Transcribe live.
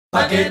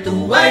Pa' que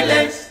tú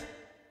bailes,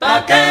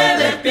 pa' que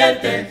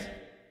despiertes.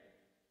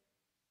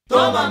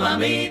 Toma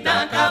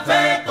mamita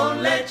café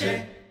con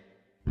leche.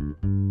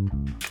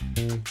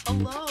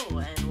 Hello,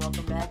 and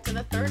welcome back to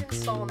the third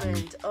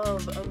installment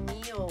of A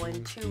Meal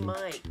and Two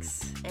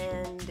Mics.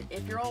 And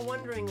if you're all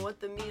wondering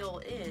what the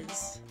meal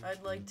is,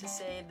 I'd like to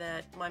say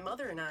that my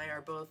mother and I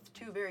are both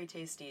two very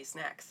tasty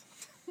snacks.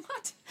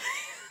 What?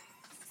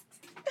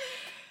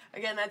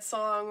 Again, that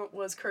song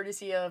was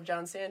courtesy of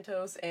John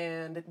Santos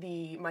and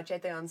the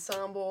Machete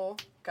Ensemble,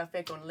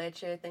 Café con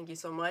Leche. Thank you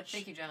so much.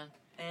 Thank you, John.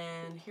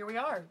 And here we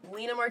are,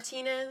 Lena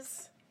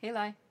Martinez. Hey,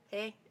 Lai.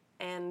 Hey.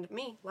 And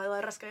me,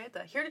 Lila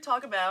Rascaeta, here to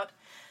talk about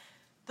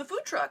the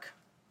food truck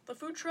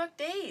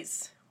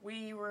Daze.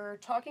 We were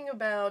talking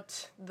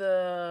about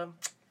the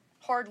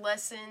hard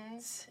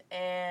lessons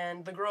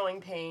and the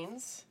growing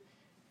pains.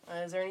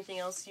 Is there anything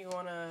else you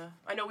want to...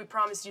 I know we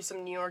promised you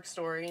some New York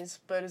stories,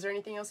 but is there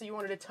anything else that you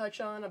wanted to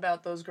touch on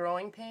about those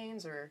growing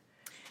pains, or...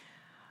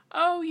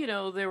 Oh,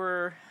 there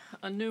were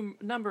a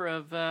number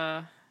of,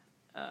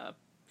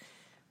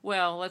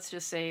 well, let's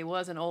just say it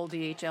was an old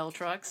DHL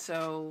truck,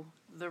 so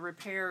the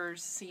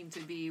repairs seemed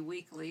to be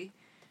weekly,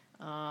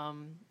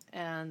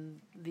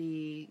 and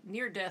the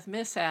near-death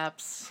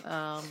mishaps...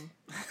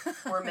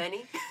 Were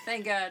many?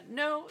 Thank God.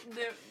 No,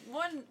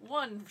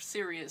 one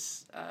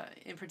serious,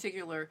 in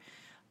particular...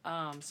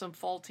 some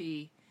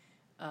faulty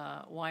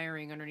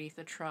wiring underneath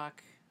the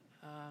truck.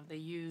 They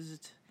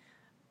used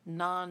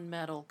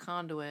non-metal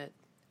conduit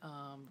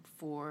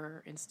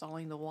for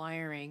installing the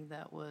wiring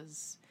that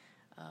was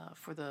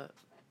for the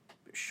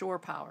shore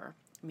power,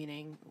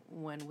 meaning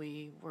when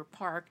we were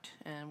parked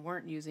and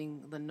weren't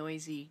using the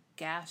noisy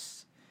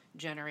gas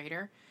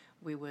generator,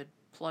 we would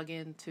plug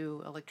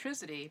into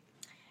electricity,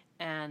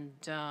 and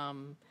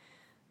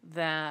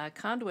the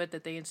conduit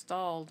that they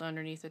installed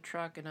underneath the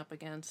truck and up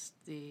against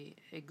the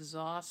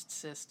exhaust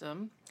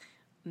system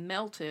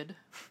melted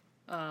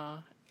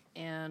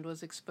and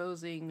was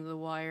exposing the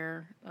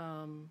wire,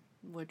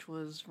 which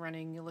was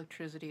running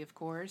electricity, of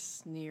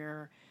course,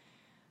 near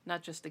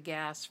not just the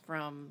gas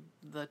from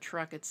the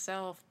truck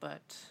itself,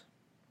 but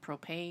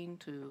propane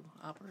to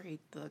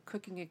operate the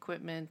cooking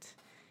equipment.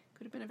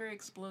 Could have been a very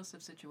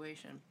explosive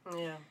situation.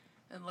 Yeah.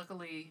 And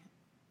luckily,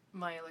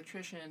 my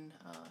electrician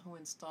who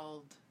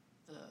installed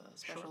the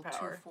special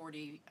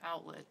 240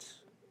 outlet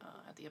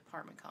at the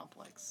apartment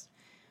complex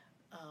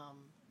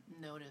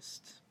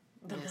noticed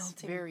this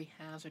very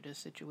hazardous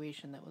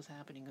situation that was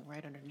happening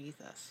right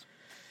underneath us.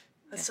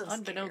 That's so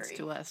unbeknownst scary.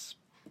 to us.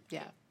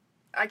 Yeah.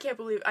 I can't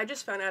believe... I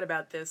just found out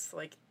about this,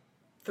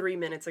 3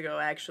 minutes ago,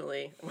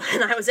 actually.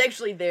 When I was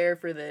actually there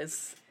for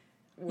this,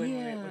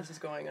 when this was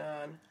going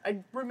on. I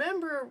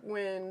remember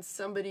when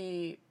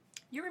somebody...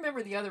 You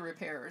remember the other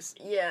repairs.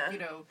 Yeah.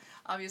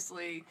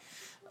 Obviously...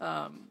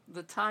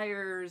 the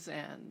tires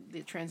and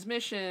the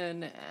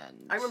transmission, and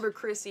I remember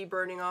Chrissy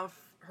burning off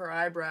her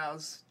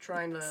eyebrows,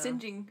 trying to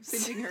singeing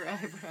her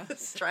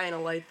eyebrows, trying to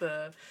light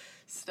the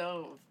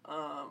stove.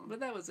 But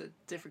that was a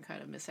different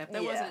kind of mishap.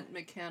 That wasn't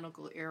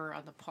mechanical error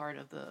on the part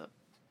of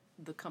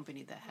the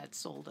company that had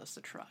sold us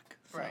the truck.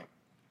 So. Right.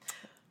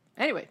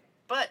 Anyway,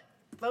 but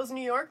those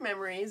New York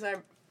memories, I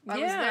was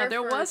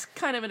there was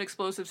kind of an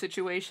explosive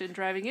situation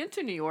driving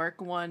into New York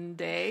one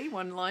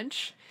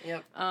lunch.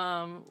 Yep.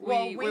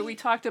 Where we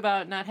talked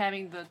about not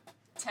having the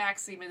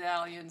taxi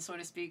medallion, so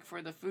to speak,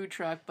 for the food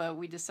truck, but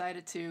we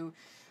decided to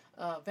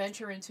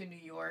venture into New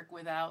York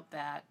without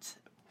that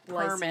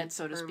permit,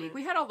 so to speak.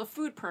 We had all the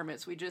food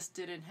permits, we just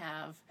didn't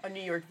have... a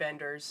New York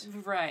vendors.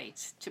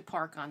 Right, to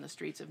park on the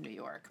streets of New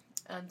York.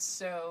 And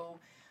so...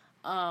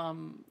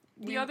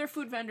 the other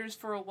food vendors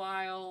for a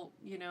while,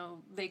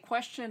 they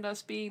questioned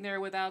us being there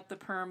without the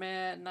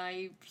permit, and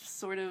I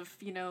sort of,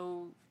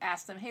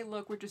 asked them, hey,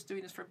 look, we're just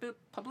doing this for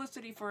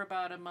publicity for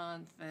about a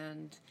month,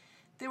 and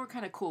they were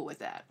kind of cool with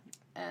that.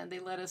 And they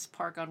let us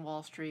park on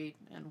Wall Street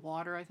and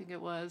Water, I think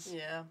it was.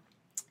 Yeah.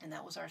 And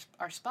that was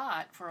our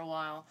spot for a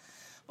while.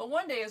 But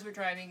one day as we're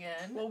driving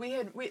in... Well,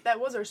 that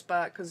was our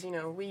spot because,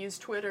 we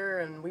used Twitter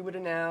and we would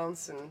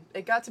announce, and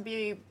it got to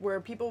be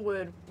where people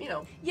would,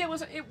 Yeah,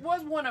 it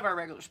was one of our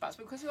regular spots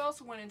because we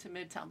also went into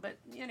Midtown. But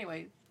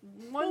anyway,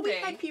 one day...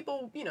 we had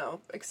people,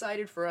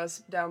 excited for us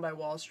down by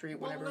Wall Street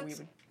whenever we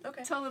would...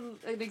 Okay. Tell them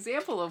an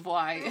example of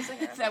why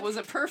that was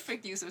a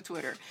perfect use of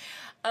Twitter.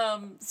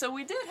 So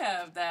we did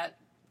have that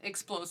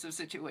explosive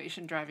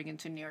situation driving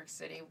into New York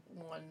City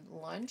one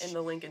lunch. In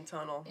the Lincoln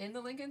Tunnel. In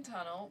the Lincoln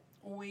Tunnel,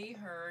 we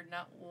heard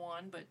not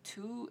one but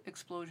two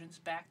explosions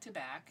back to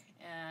back,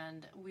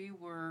 and we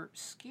were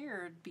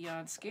scared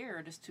beyond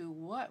scared as to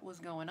what was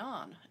going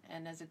on.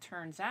 And as it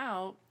turns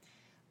out,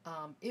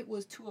 it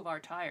was two of our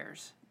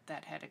tires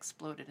that had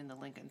exploded in the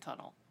Lincoln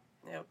Tunnel.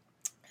 Yep.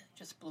 It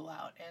just blew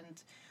out.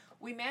 And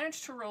we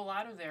managed to roll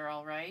out of there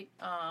all right,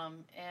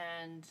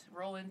 and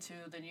roll into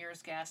the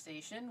nearest gas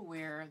station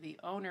where the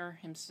owner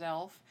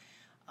himself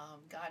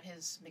got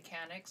his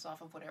mechanics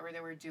off of whatever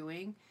they were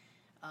doing,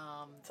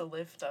 To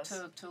lift us.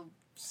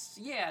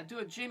 Yeah, do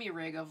a jimmy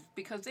rig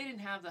because they didn't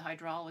have the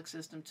hydraulic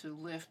system to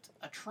lift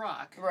a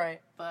truck. Right.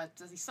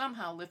 But he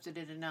somehow lifted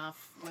it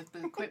enough with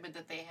the equipment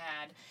that they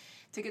had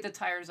to get the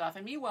tires off.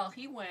 And meanwhile,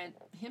 he went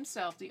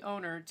himself, the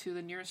owner, to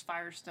the nearest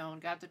Firestone,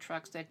 got the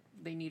trucks that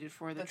they needed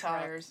for the truck.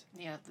 Tires.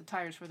 Yeah, the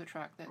tires for the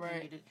truck that Right. they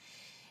needed.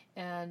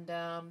 And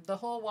the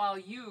whole while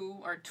you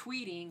are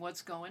tweeting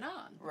what's going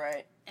on.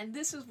 Right. And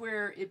this is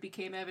where it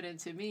became evident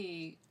to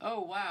me,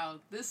 oh, wow,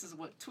 this is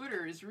what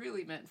Twitter is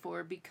really meant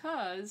for,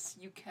 because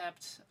you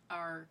kept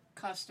our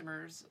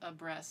customers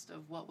abreast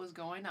of what was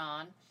going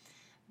on,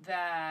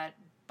 that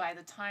by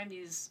the time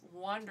these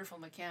wonderful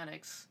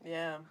mechanics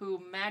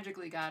who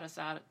magically got us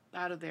out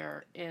of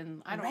there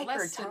in, I don't know,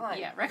 record time.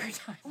 Yeah, record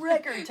time.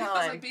 Record time. It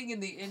was like being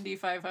in the Indy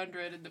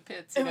 500 in the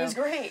pits. It was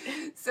great.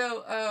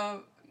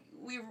 So,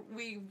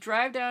 we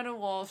drive down to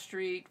Wall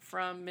Street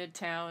from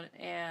Midtown,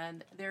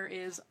 and there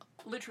is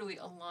literally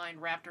a line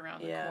wrapped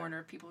around the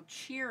corner, people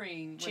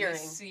cheering.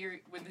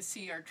 When they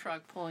see our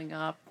truck pulling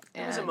up.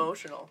 It was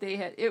emotional. I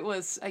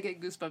get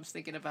goosebumps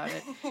thinking about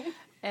it.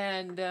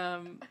 And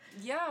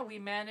we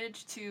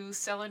managed to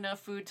sell enough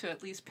food to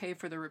at least pay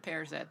for the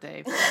repairs that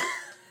day.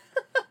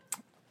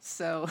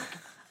 So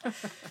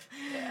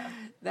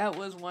that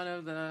was one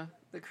of the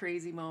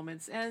crazy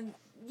moments. And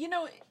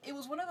it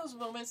was one of those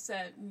moments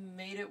that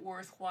made it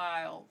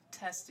worthwhile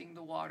testing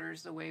the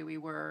waters the way we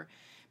were,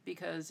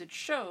 because it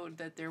showed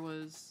that there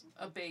was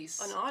a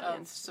base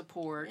of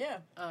support,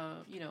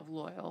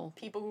 loyal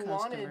people who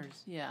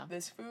customers. wanted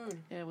this food.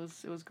 It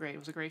was great. It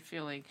was a great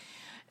feeling.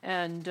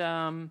 And,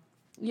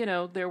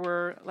 there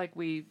were, like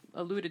we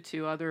alluded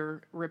to,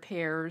 other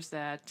repairs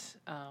that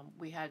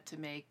we had to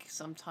make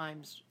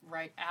sometimes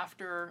right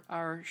after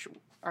our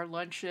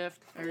lunch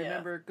shift. I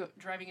remember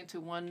driving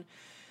into one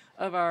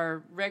of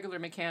our regular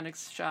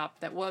mechanics shop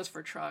that was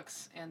for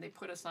trucks, and they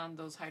put us on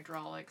those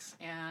hydraulics,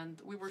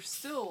 and we were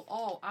still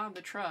all on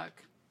the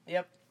truck.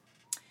 Yep.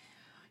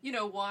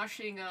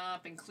 Washing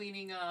up and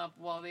cleaning up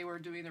while they were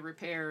doing the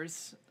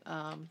repairs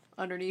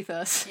underneath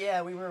us.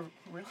 Yeah, we were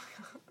really...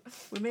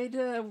 We made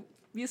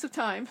use of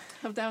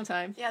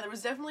downtime. Yeah, there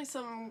was definitely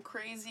some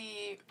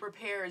crazy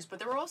repairs, but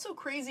there were also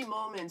crazy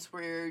moments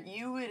where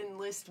you would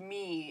enlist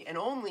me, and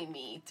only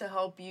me, to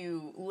help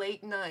you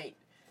late night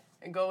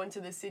and go into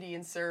the city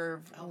and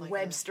serve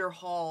Webster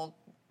Hall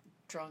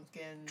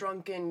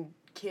drunken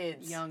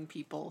kids. Young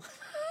people.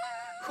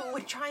 Who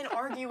would try and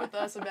argue with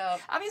us about...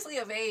 Obviously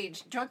of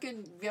age.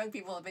 Drunken young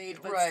people of age,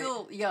 but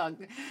still young.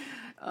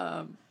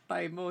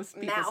 By most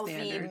people's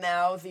standards.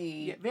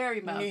 Mouthy. Yeah, very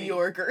mouthy. New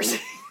Yorkers.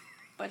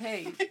 But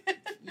hey,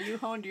 you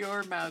honed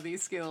your mouthy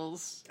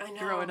skills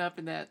growing up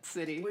in that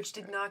city. Which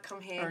did not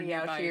come handy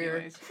out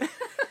here.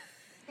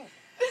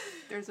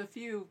 There's a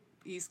few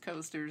East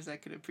Coasters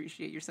that could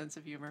appreciate your sense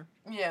of humor.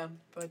 Yeah,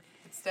 but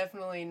it's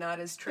definitely not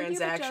as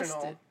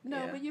transactional.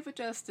 But you've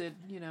adjusted,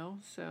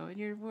 so,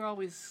 and we're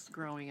always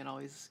growing and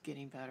always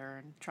getting better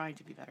and trying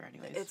to be better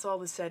anyways. It's all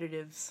the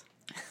sedatives.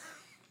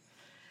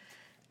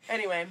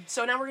 Anyway,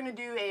 so now we're going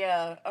to do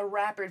a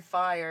rapid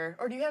fire.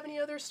 Or do you have any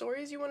other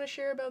stories you want to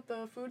share about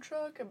the food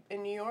truck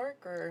in New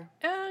York, or?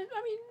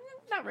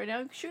 Not right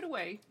now. Shoot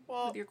away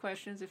with your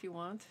questions if you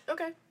want.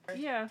 Okay.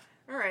 Yeah.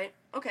 All right.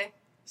 Okay.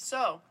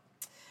 So,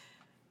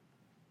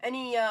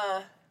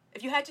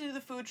 if you had to do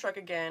the food truck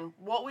again,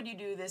 what would you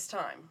do this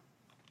time?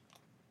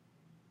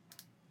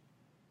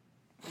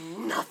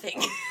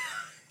 Nothing.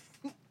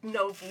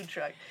 No food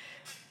truck.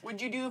 Would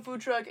you do a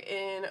food truck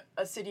in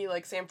a city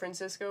like San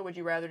Francisco? Would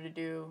you rather to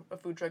do a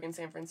food truck in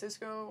San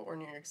Francisco or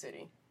New York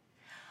City?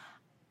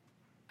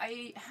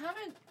 I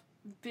haven't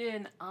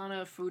been on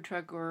a food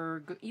truck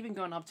or even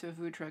gone up to a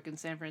food truck in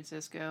San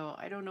Francisco.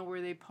 I don't know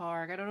where they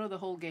park. I don't know the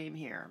whole game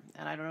here,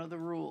 and I don't know the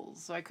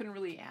rules, so I couldn't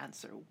really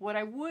answer. What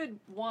I would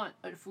want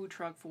a food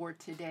truck for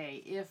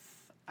today,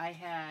 if I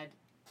had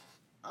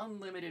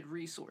unlimited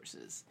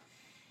resources,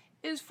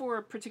 is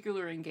for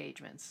particular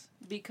engagements,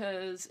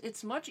 because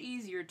it's much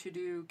easier to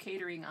do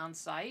catering on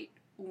site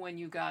when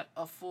you got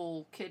a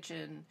full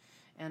kitchen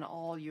and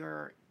all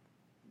your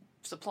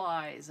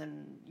supplies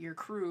and your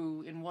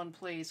crew in one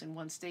place, in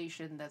one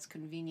station that's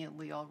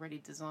conveniently already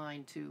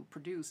designed to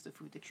produce the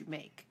food that you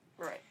make.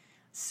 Right.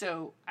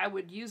 So I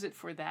would use it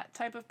for that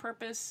type of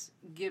purpose,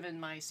 given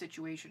my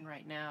situation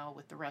right now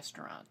with the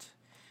restaurant.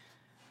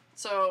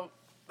 So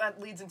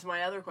that leads into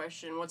my other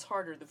question. What's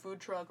harder, the food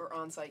truck or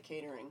on-site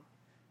catering?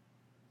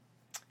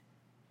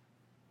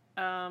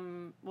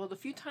 Well, the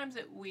few times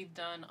that we've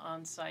done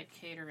on-site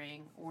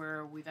catering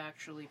where we've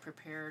actually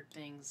prepared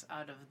things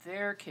out of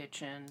their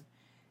kitchen,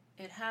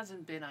 it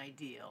hasn't been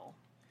ideal.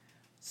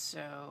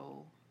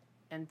 So,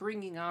 and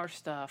bringing our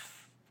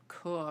stuff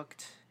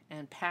cooked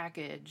and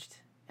packaged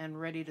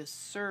and ready to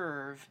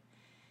serve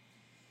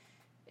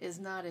is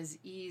not as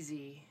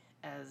easy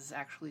as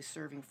actually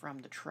serving from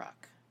the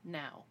truck.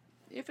 Now,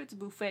 if it's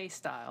buffet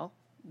style,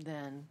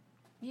 then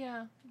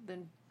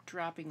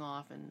dropping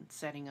off and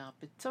setting up,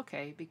 it's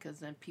okay, because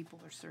then people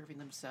are serving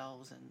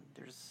themselves and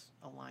there's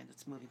a line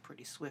that's moving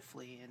pretty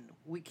swiftly, and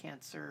we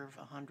can't serve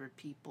 100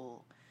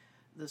 people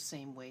the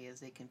same way as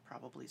they can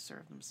probably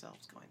serve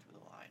themselves going through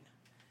the line.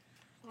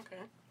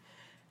 Okay.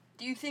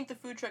 Do you think the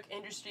food truck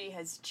industry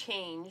has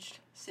changed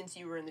since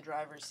you were in the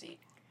driver's seat?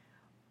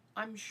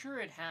 I'm sure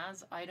it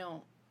has. I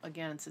don't,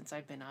 again, since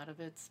I've been out of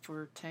it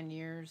for 10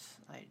 years,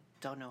 I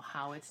don't know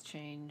how it's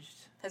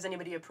changed. Has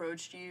anybody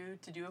approached you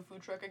to do a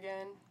food truck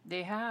again?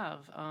 They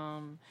have.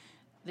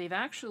 They've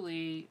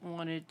actually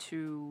wanted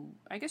to,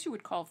 I guess you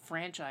would call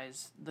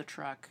franchise the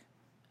truck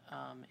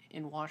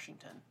in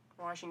Washington.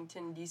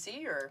 Washington,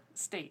 D.C. or?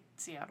 State,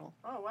 Seattle.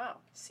 Oh, wow.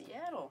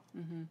 Seattle.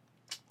 Mm-hmm.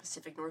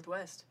 Pacific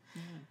Northwest.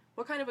 Mm-hmm.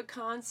 What kind of a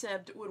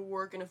concept would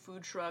work in a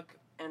food truck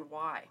and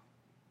why?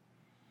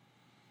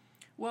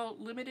 Well,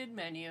 limited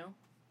menu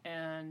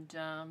and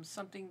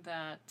something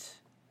that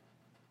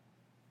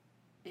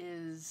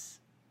is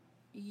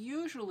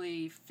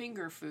usually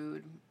finger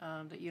food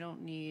that you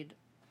don't need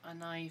a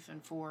knife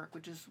and fork,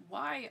 which is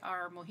why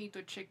our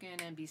mojito chicken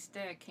and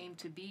bistec came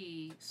to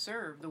be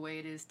served the way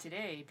it is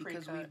today,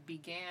 because we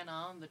began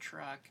on the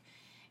truck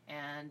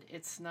and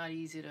it's not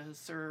easy to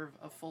serve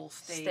a full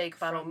steak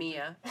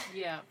palomilla.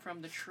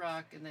 From the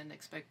truck and then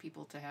expect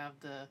people to have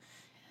the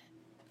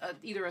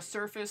either a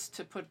surface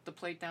to put the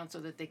plate down so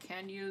that they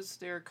can use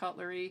their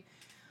cutlery,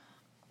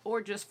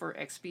 or just for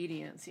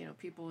expedience.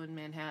 People in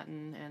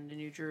Manhattan and in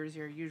New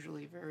Jersey are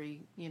usually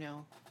very,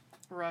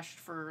 rushed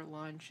for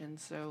lunch, and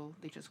so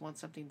they just want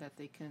something that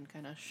they can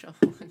kind of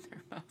shovel in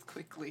their mouth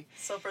quickly.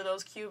 So for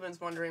those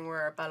Cubans wondering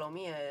where our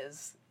palomilla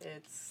is,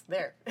 it's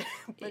there.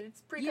 But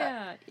it's pre-cut.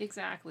 Yeah,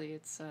 exactly.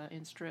 It's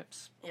in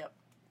strips. Yep.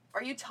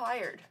 Are you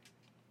tired?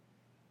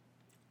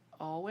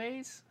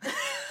 Always.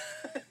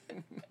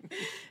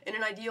 In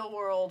an ideal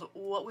world,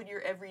 what would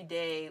your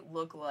everyday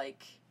look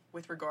like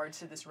with regard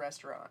to this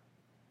restaurant?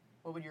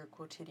 What would your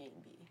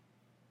quotidian be?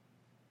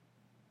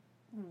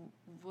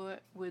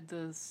 What would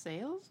the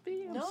sales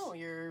be? No,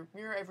 your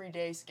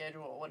everyday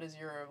schedule. What is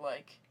your,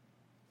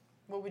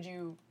 what would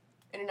you,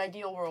 in an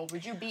ideal world,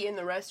 would you be in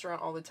the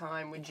restaurant all the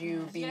time? Would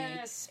you be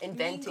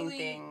inventing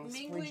things?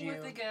 Mingling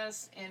with the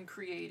guests and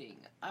creating.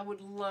 I would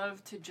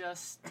love to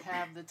just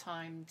have the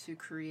time to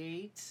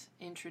create,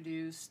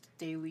 introduce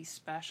daily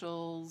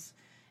specials,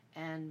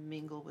 and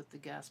mingle with the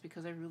guests,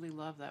 because I really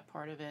love that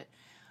part of it.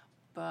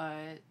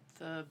 But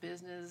the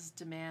business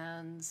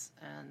demands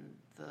and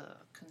the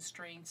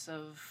constraints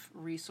of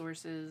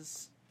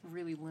resources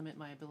really limit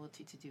my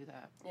ability to do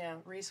that. Yeah,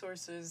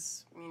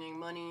 resources, meaning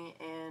money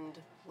and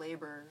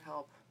labor,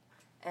 help.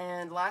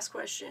 And last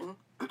question,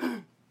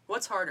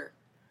 what's harder,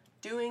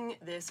 doing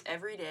this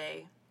every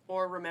day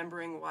or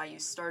remembering why you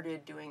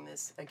started doing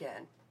this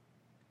again?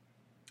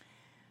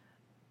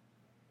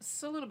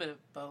 It's a little bit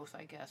of both,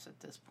 I guess,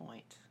 at this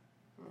point.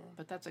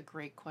 But that's a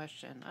great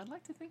question. I'd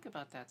like to think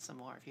about that some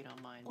more, if you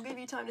don't mind. We'll give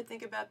you time to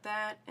think about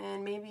that,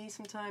 and maybe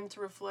some time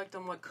to reflect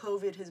on what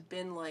COVID has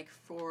been like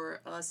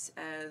for us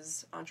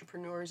as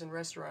entrepreneurs and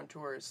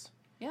restaurateurs.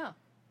 Yeah.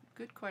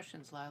 Good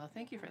questions, Lila.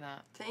 Thank you for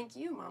that. Thank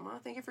you, Mama.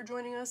 Thank you for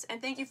joining us.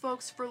 And thank you,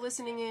 folks, for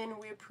listening in.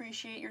 We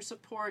appreciate your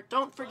support.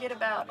 Don't forget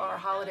about our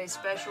holiday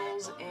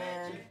specials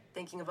and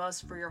thinking of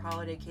us for your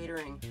holiday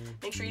catering.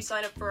 Make sure you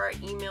sign up for our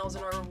emails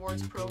and our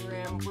rewards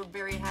program. We're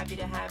very happy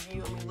to have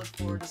you, and we look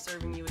forward to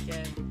serving you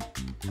again.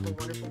 Have a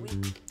wonderful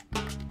week.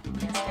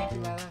 Yes, thank you,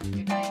 Lila.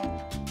 Good night.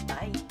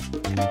 Bye.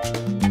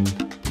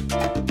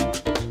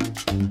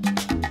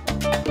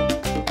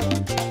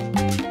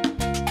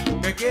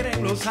 Que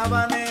quieren los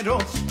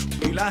habaneros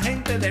y la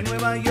gente de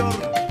Nueva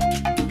York,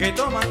 que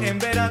toman en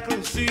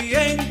Veracruz y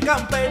en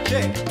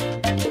Campeche.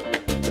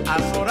 A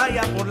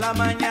Soraya por la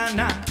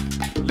mañana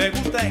le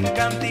gusta en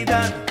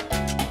cantidad,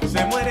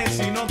 se muere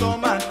si no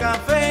toma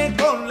café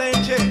con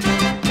leche.